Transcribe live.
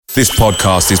This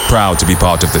podcast is proud to be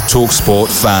part of the TalkSport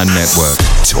Fan Network.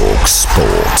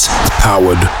 TalkSport.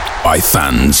 Powered by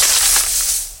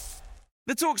fans.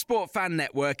 The TalkSport Fan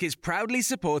Network is proudly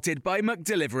supported by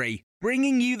McDelivery,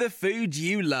 bringing you the food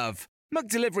you love.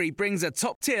 McDelivery brings a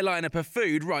top-tier lineup of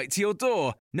food right to your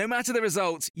door. No matter the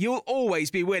result, you'll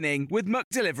always be winning with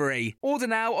McDelivery. Order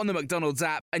now on the McDonald's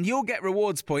app and you'll get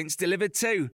rewards points delivered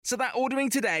too. So that ordering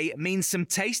today means some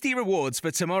tasty rewards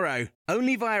for tomorrow.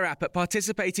 Only via app at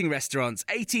participating restaurants.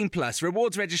 18 plus.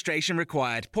 Rewards registration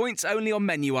required. Points only on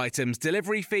menu items.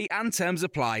 Delivery fee and terms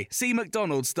apply. See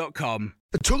mcdonalds.com.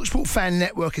 The TalkSport Fan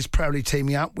Network is proudly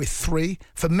teaming up with 3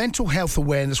 for Mental Health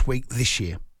Awareness Week this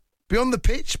year. Beyond the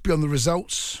pitch, beyond the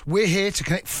results, we're here to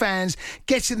connect fans,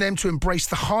 getting them to embrace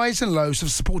the highs and lows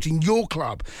of supporting your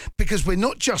club, because we're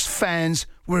not just fans,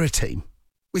 we're a team.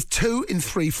 With 2 in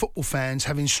 3 football fans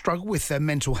having struggled with their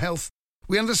mental health,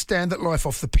 we understand that life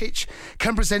off the pitch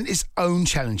can present its own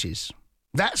challenges.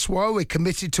 That's why we're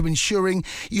committed to ensuring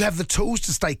you have the tools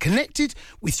to stay connected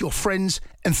with your friends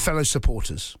and fellow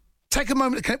supporters. Take a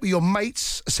moment to connect with your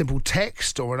mates. A simple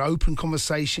text or an open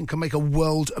conversation can make a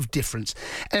world of difference.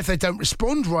 And if they don't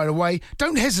respond right away,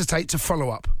 don't hesitate to follow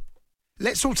up.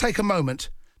 Let's all take a moment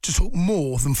to talk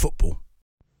more than football.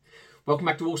 Welcome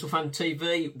back to Walsall Fan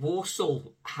TV.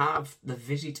 Walsall have the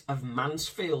visit of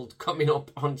Mansfield coming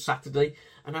up on Saturday.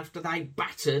 And after they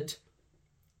battered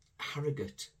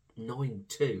Harrogate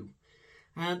 9-2,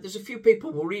 there's a few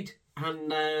people worried,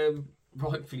 and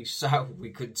rightfully so, we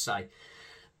could say.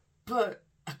 But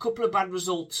a couple of bad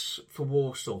results for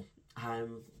Walsall.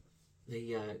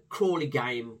 The Crawley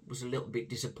game was a little bit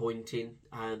disappointing,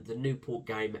 and the Newport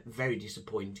game very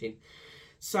disappointing.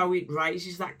 So it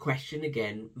raises that question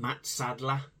again. Matt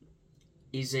Sadler,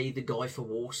 is he the guy for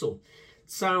Walsall?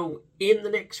 So in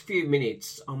the next few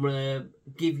minutes, I'm going to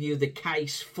give you the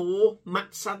case for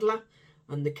Matt Sadler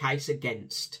and the case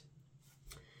against.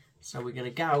 So we're going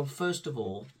to go, first of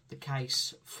all, the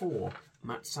case for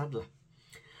Matt Sadler.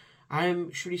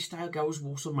 Should he stay or go as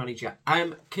Walsall manager?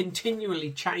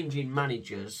 Continually changing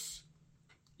managers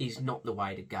is not the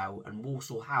way to go, and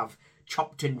Walsall have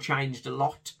chopped and changed a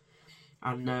lot.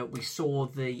 And we saw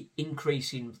the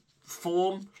increase in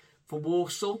form for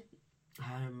Walsall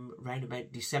around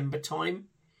about December time.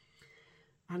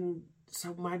 And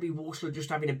so maybe Walsall are just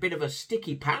having a bit of a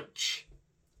sticky patch.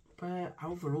 But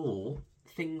overall,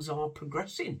 things are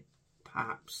progressing,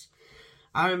 perhaps.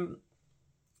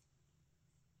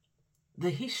 The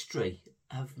history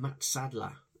of Matt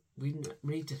Sadler, we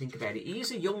need to think about it. He is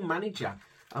a young manager,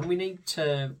 and we need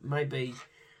to maybe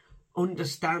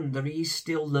understand that he is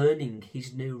still learning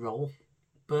his new role.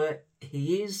 But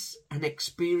he is an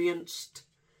experienced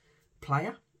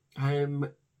player,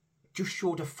 just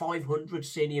short of 500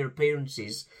 senior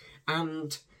appearances,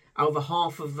 and over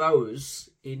half of those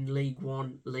in League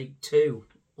One, League Two,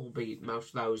 albeit most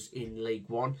of those in League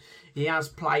One. He has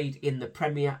played in the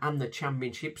Premier and the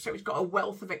Championship, so he's got a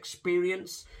wealth of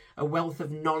experience, a wealth of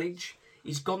knowledge.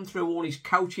 He's gone through all his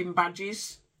coaching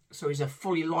badges, so he's a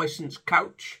fully licensed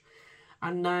coach,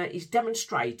 and he's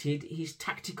demonstrated his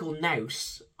tactical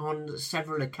nous on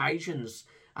several occasions,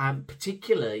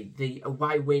 particularly the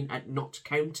away win at Notts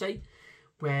County,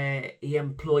 where he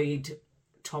employed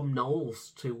Tom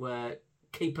Knowles to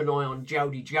keep an eye on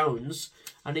Jody Jones,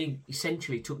 and he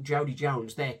essentially took Jody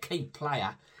Jones, their key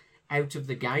player, out of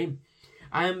the game.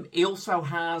 He also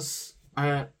has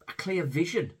a clear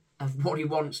vision of what he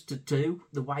wants to do,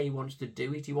 the way he wants to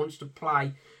do it. He wants to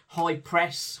play high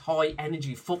press, high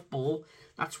energy football.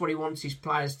 That's what he wants his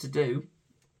players to do,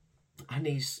 and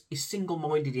he's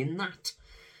single-minded in that.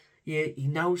 He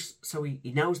knows, so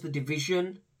he knows the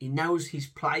division, he knows his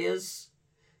players.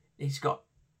 He's got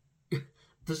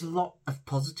there's a lot of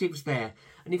positives there.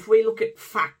 And if we look at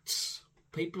facts,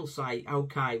 people say,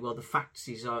 okay, well, the facts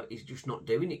is just not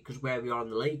doing it because where we are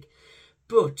in the league.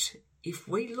 But if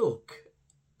we look,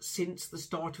 since the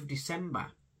start of December,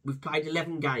 we've played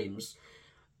 11 games.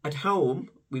 At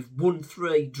home, we've won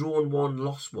 3, drawn 1,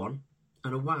 lost 1.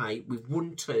 And away, we've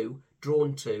won 2,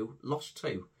 drawn 2, lost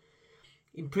 2.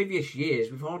 In previous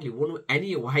years, we've hardly won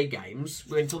any away games.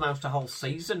 We went almost a whole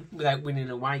season without winning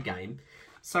an away game.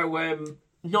 So,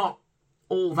 not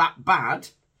all that bad.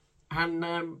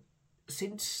 And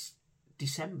since the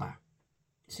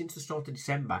start of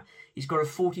December, he's got a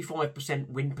 45%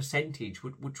 win percentage,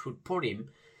 which would put him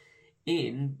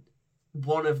in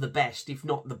one of the best, if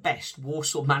not the best,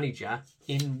 Walsall manager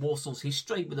in Walsall's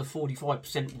history with a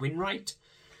 45% win rate.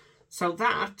 So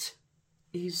that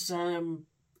is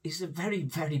a very,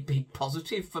 very big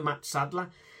positive for Matt Sadler.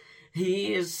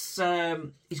 He's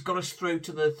got us through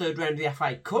to the third round of the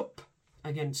FA Cup.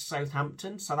 against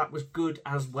Southampton, so that was good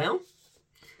as well.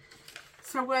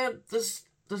 So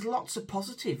there's lots of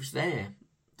positives there.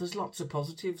 There's lots of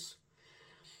positives.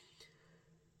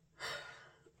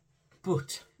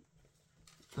 But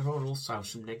there are also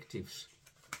some negatives.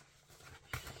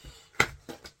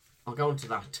 I'll go on to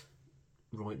that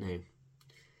right now.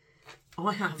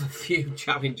 I have a few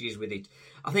challenges with it.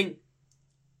 I think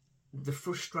the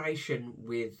frustration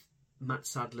with Matt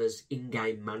Sadler's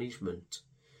in-game management,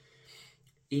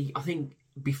 I think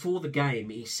before the game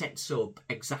he sets up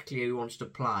exactly how he wants to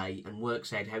play and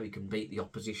works out how he can beat the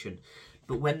opposition.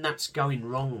 But when that's going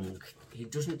wrong, he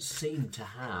doesn't seem to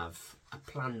have a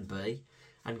plan B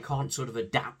and can't sort of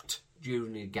adapt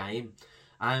during the game.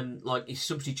 Like his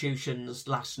substitutions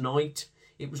last night,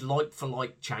 it was like for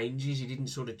like changes. He didn't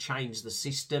sort of change the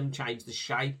system, change the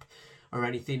shape or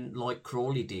anything like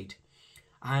Crawley did.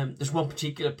 There's one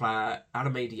particular player,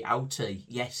 Aramidi Auti.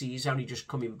 Yes, he's only just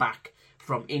coming back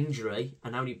from injury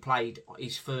and only played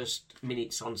his first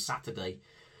minutes on Saturday.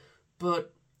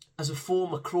 But as a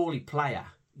former Crawley player,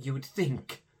 you would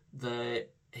think that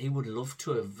he would love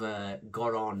to have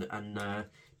got on and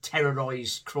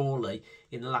terrorised Crawley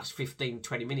in the last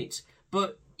 15-20 minutes.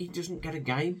 But he doesn't get a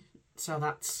game. So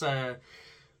that's a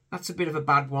bit of a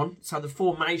bad one. So the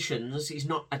formations, he's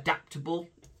not adaptable.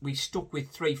 We stuck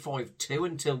with 3-5-2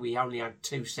 until we only had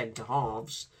two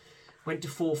centre-halves. Went to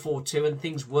 4-4-2 and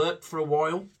things worked for a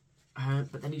while.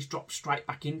 But then he's dropped straight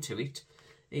back into it,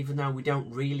 even though we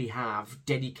don't really have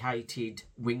dedicated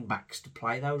wing-backs to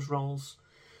play those roles.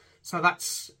 So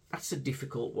that's a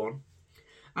difficult one.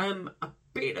 A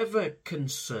bit of a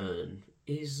concern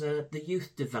is the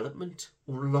youth development,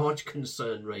 or a large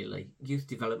concern really, youth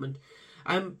development.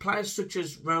 Players such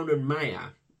as Ronan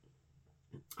Mayer,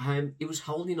 he was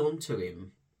holding on to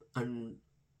him and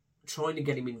trying to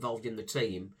get him involved in the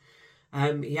team.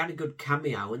 He had a good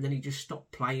cameo and then he just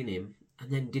stopped playing him and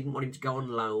then didn't want him to go on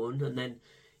loan, and then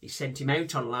he sent him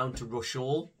out on loan to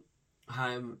Rushall.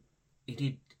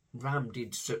 Ram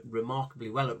did remarkably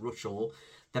well at Rushall.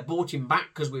 They bought him back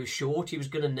because we were short, he was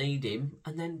going to need him,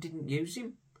 and then didn't use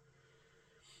him.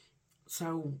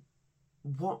 So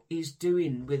what he's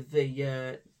doing with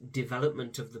the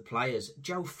development of the players.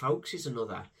 Joe Folkes is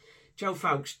another. Joe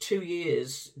Folkes, 2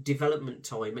 years development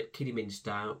time at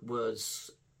Kidderminster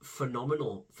was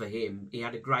phenomenal for him. He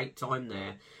had a great time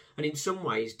there and in some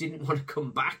ways didn't want to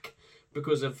come back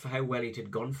because of how well it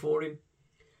had gone for him.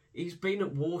 He's been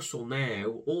at Walsall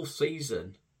now all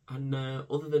season, and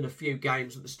other than a few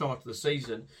games at the start of the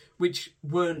season, which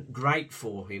weren't great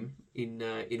for him in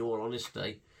all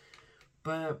honesty,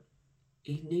 but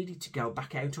he needed to go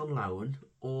back out on loan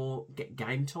or get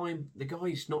game time. The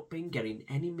guy's not been getting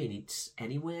any minutes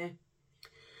anywhere.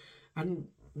 And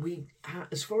we,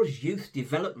 as far as youth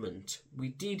development, we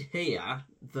did hear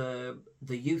the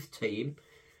youth team,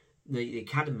 the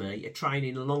academy, are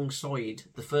training alongside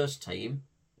the first team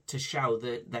to show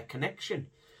their connection.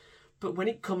 But when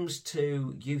it comes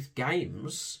to youth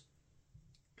games,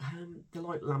 they're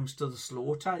like lambs to the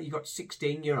slaughter. You've got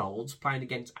 16-year-olds playing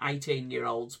against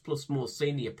 18-year-olds plus more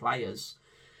senior players.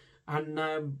 And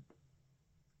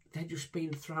they're just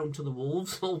being thrown to the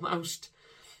wolves almost.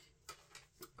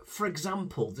 For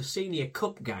example, the Senior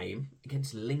Cup game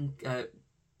against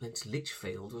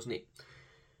Lichfield, wasn't it?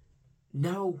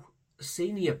 No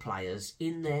senior players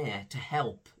in there to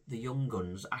help the young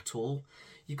guns at all.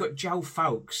 You've got Joe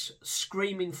Folkes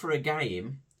screaming for a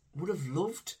game. Would have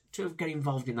loved to have got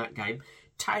involved in that game.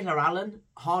 Taylor Allen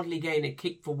hardly getting a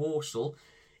kick for Walsall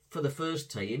for the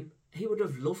first team. He would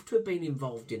have loved to have been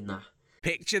involved in that.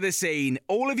 Picture the scene.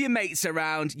 All of your mates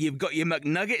around, you've got your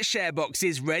McNugget share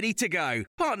boxes ready to go.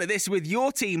 Partner this with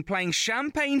your team playing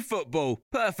champagne football.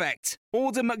 Perfect.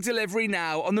 Order McDelivery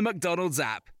now on the McDonald's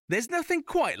app. There's nothing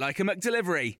quite like a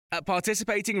McDelivery. At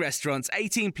participating restaurants,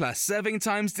 18 plus, serving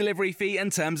times, delivery fee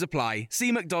and terms apply.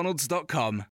 See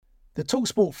mcdonalds.com. The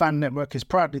TalkSport Fan Network is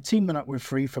proudly teaming up with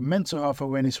Free for Mental Health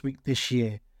Awareness Week this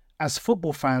year. As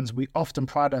football fans, we often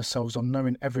pride ourselves on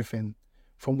knowing everything,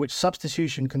 from which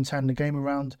substitution can turn the game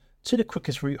around to the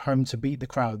quickest route home to beat the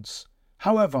crowds.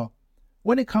 However,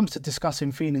 when it comes to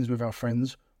discussing feelings with our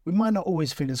friends, we might not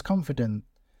always feel as confident.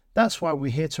 That's why we're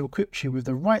here to equip you with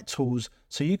the right tools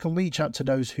so you can reach out to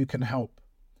those who can help.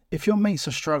 If your mates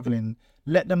are struggling,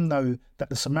 let them know that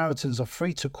the Samaritans are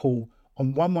free to call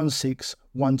on 116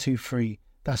 123.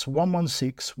 That's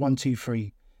 116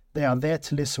 123. They are there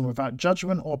to listen without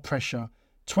judgment or pressure,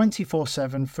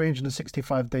 24/7,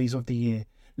 365 days of the year.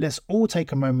 Let's all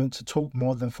take a moment to talk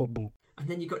more than football. And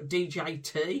then you've got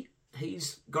DJT.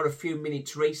 He's got a few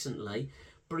minutes recently,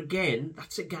 but again,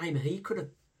 that's a game he could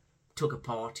have took a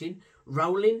part in.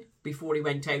 Rowling, before he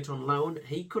went out on loan.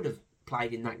 He could have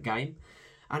played in that game.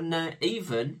 And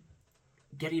even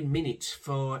getting minutes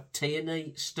for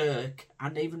Tierney, Sturk,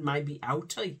 and even maybe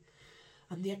Outie.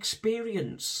 And the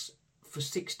experience for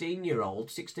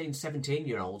 16-year-olds, 16,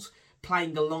 17-year-olds,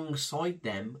 playing alongside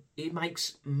them, it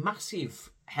makes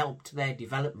massive help to their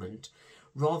development,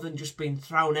 rather than just being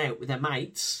thrown out with their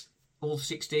mates, all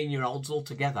 16-year-olds all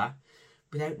together,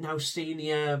 without no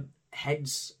senior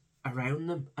heads around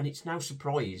them. And it's no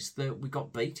surprise that we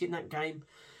got beat in that game.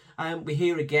 We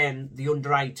hear again the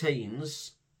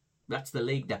under-18s, that's the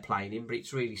league they're playing in, but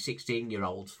it's really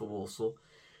 16-year-olds for Walsall.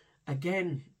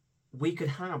 Again, we could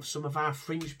have some of our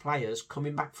fringe players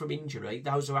coming back from injury,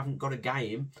 those who haven't got a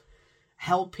game,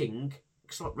 helping.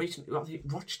 Because like recently,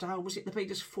 Rochdale, was it they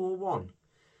beat us 4-1?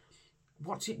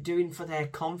 What's it doing for their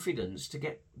confidence to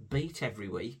get beat every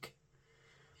week?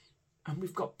 And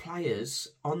we've got players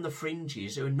on the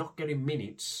fringes who are not getting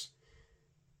minutes.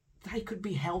 They could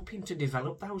be helping to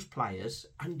develop those players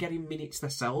and getting minutes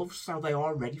themselves so they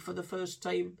are ready for the first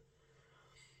team.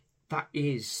 That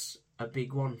is a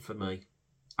big one for me.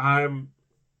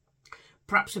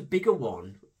 Perhaps a bigger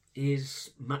one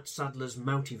is Matt Sadler's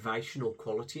motivational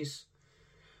qualities.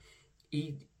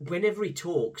 Whenever he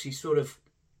talks, he's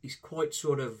quite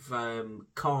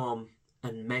calm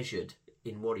and measured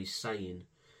in what he's saying.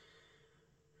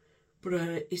 But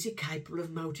is he capable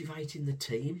of motivating the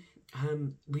team?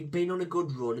 We'd been on a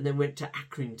good run and then went to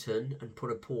Accrington and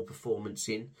put a poor performance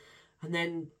in. And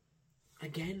then,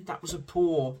 again, that was a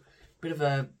poor, bit of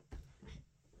a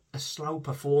slow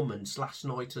performance last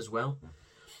night as well.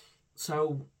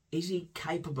 So, is he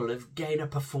capable of getting a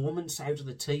performance out of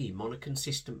the team on a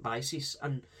consistent basis?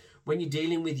 And when you're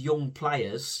dealing with young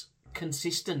players,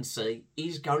 consistency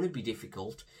is going to be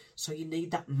difficult. So you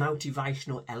need that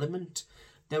motivational element.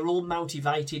 They're all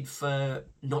motivated for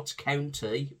Notts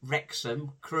County,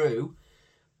 Wrexham, Crewe.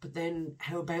 But then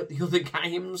how about the other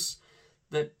games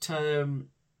that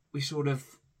we sort of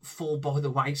fall by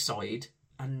the wayside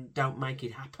and don't make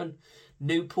it happen?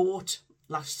 Newport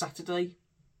last Saturday,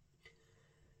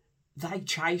 they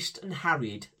chased and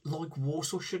harried like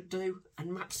Walsall should do.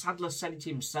 And Matt Sadler said it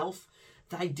himself.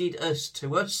 They did us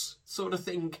to us, sort of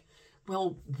thing.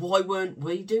 Well, why weren't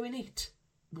we doing it?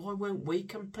 Why weren't we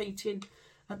competing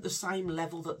at the same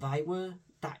level that they were?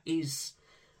 That is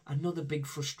another big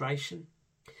frustration.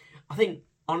 I think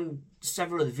on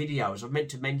several of the videos I've meant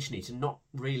to mention it and not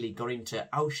really got into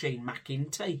Oisin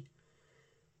McEntee.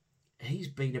 He's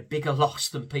been a bigger loss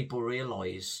than people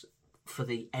realise for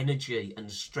the energy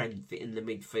and strength in the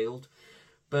midfield.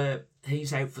 But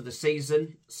he's out for the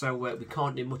season, so we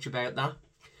can't do much about that.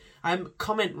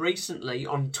 Comment recently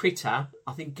on Twitter,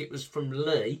 I think it was from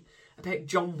Lee, about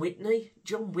John Whitney.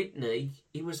 John Whitney,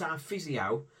 he was our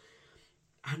physio,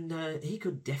 and he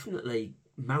could definitely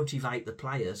motivate the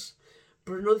players.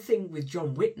 But another thing with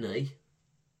John Whitney,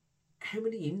 how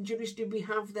many injuries did we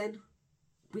have then?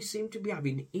 We seem to be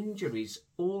having injuries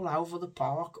all over the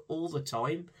park all the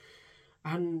time.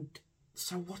 And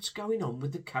so what's going on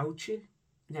with the coaching?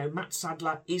 Now, Matt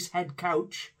Sadler is head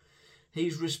coach.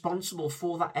 He's responsible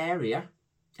for that area.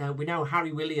 We know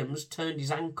Harry Williams turned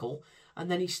his ankle and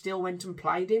then he still went and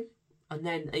played him. And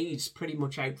then he's pretty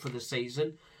much out for the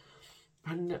season.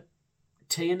 And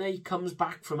Tierney comes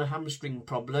back from a hamstring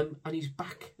problem and he's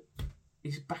back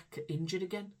injured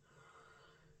again.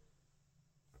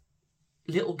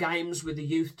 Little games with the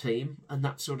youth team and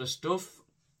that sort of stuff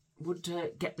would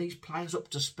get these players up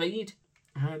to speed.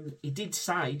 He did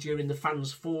say during the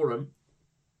fans forum,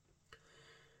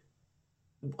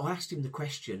 I asked him the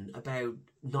question about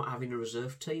not having a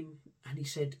reserve team, and he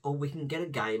said, we can get a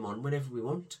game on whenever we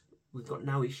want. We've got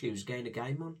no issues getting a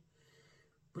game on.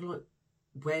 But like,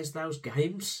 where's those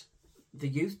games? The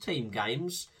youth team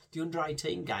games, the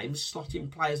under-18 games,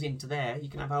 slotting players into there. You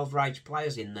can have overage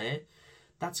players in there.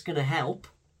 That's going to help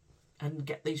and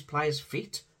get these players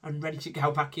fit and ready to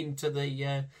go back into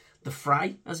the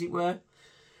fray, as it were.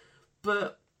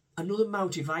 But another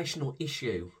motivational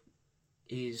issue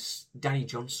is Danny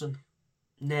Johnson.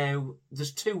 Now,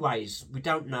 there's two ways. We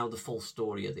don't know the full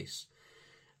story of this.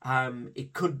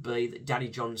 It could be that Danny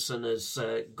Johnson has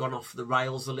gone off the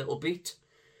rails a little bit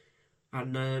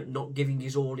and not giving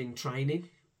his all in training.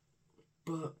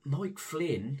 But Mike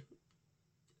Flynn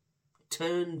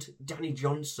turned Danny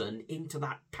Johnson into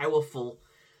that powerful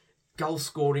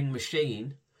goal-scoring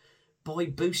machine by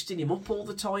boosting him up all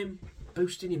the time.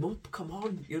 Boosting him up. Come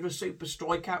on, you're a super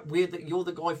striker. You're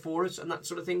the guy for us, and that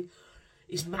sort of thing.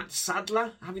 Is Matt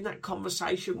Sadler having that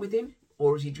conversation with him?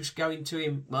 Or is he just going to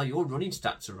him, well, your running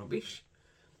stats are rubbish?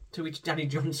 To which Danny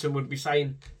Johnson would be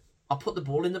saying, I'll put the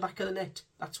ball in the back of the net.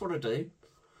 That's what I do.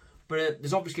 But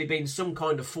there's obviously been some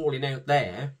kind of falling out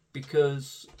there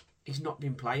because he's not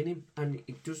been playing him, and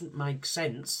it doesn't make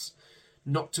sense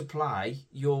not to play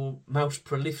your most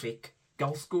prolific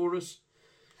goal scorers.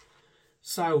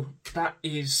 So that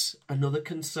is another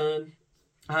concern.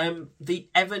 The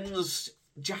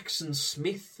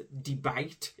Evans-Jackson-Smith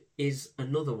debate is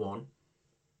another one.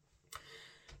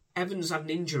 Evans had an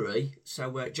injury,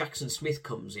 so Jackson-Smith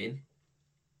comes in,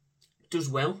 does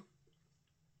well,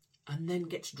 and then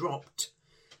gets dropped.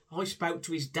 I spoke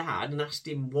to his dad and asked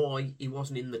him why he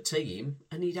wasn't in the team,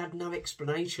 and he'd had no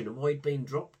explanation of why he'd been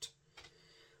dropped.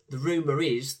 The rumour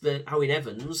is that Owen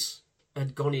Evans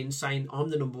had gone in saying, I'm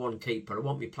the number one keeper, I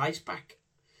want my place back.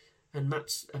 And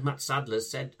Matt Sadler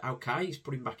said, OK, he's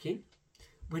put him back in.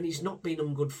 When he's not been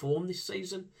on good form this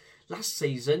season. Last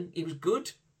season, he was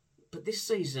good. But this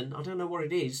season, I don't know what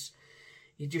it is.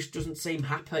 He just doesn't seem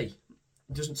happy.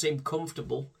 Doesn't seem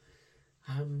comfortable.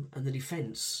 And the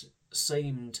defence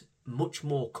seemed much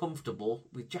more comfortable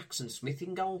with Jackson-Smith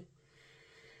in goal.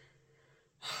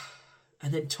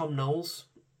 And then Tom Knowles.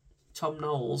 Tom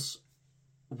Knowles,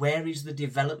 where is the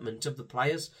development of the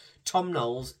players? Tom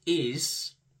Knowles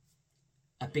is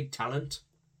a big talent.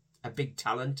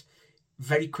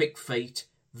 Very quick feet,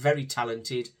 very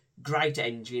talented, great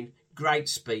engine, great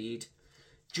speed.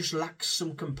 Just lacks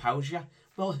some composure.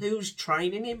 Well, who's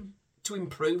training him to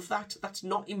improve that? That's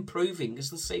not improving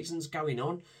as the season's going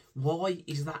on. Why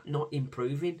is that not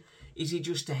improving? Is he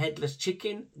just a headless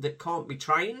chicken that can't be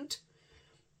trained?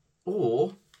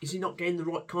 Or is he not getting the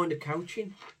right kind of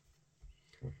coaching?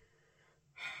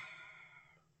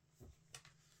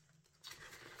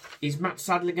 Is Matt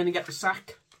Sadler going to get the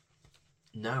sack?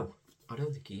 No, I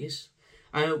don't think he is.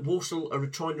 Walsall are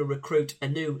trying to recruit a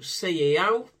new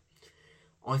CEO.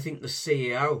 I think the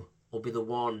CEO will be the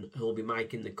one who will be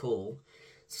making the call.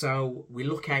 So we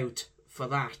look out for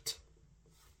that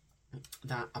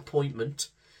appointment,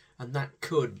 and that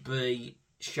could be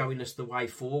showing us the way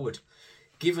forward.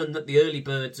 Given that the early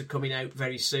birds are coming out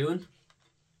very soon,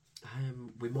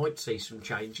 we might see some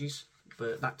changes.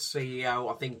 But that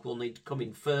CEO, I think, will need to come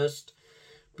in first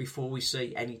before we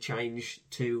see any change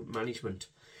to management.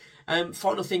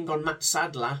 Final thing on Matt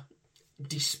Sadler,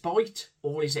 despite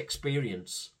all his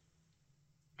experience,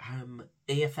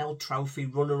 EFL Trophy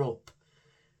runner-up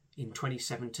in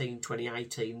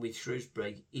 2017-2018 with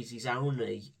Shrewsbury is his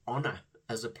only honour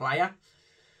as a player,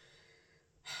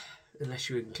 unless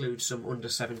you include some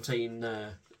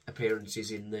under-17 appearances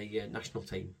in the national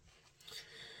team.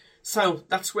 So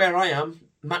that's where I am.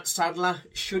 Matt Sadler,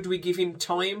 should we give him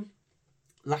time?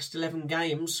 Last 11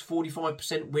 games,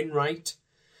 45% win rate.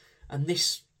 And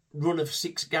this run of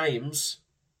 6 games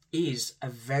is a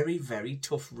very, very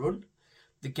tough run.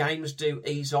 The games do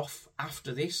ease off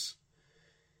after this.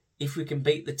 If we can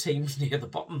beat the teams near the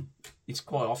bottom, it's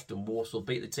quite often Walsall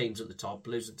beat the teams at the top,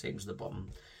 lose the teams at the bottom.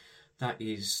 That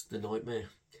is the nightmare.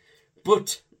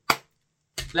 But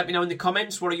let me know in the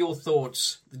comments, what are your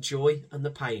thoughts, the joy and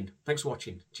the pain. Thanks for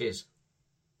watching. Cheers.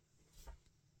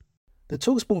 The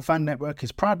TalkSport Fan Network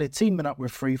is proudly teaming up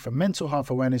with Free for Mental Health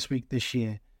Awareness Week this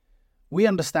year. We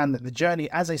understand that the journey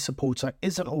as a supporter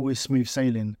isn't always smooth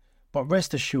sailing, but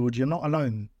rest assured you're not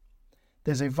alone.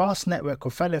 There's a vast network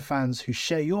of fellow fans who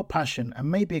share your passion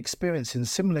and may be experiencing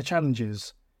similar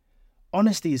challenges.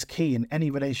 Honesty is key in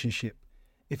any relationship.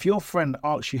 If your friend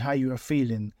asks you how you are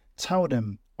feeling, tell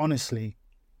them honestly.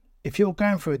 If you're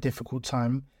going through a difficult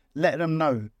time, let them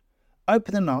know.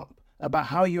 Opening up about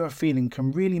how you are feeling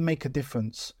can really make a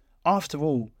difference. After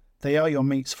all, they are your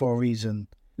mates for a reason.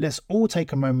 Let's all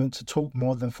take a moment to talk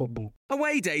more than football.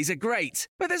 Away days are great,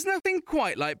 but there's nothing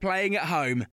quite like playing at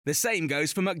home. The same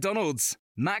goes for McDonald's.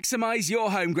 Maximise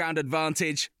your home ground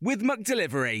advantage with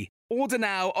McDelivery. Order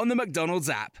now on the McDonald's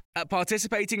app. At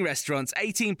participating restaurants,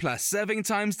 18 plus, serving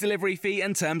times, delivery fee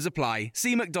and terms apply.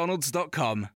 See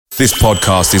mcdonalds.com. This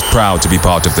podcast is proud to be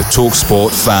part of the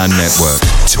TalkSport Fan Network.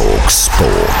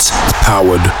 TalkSport.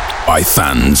 Powered by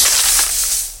fans.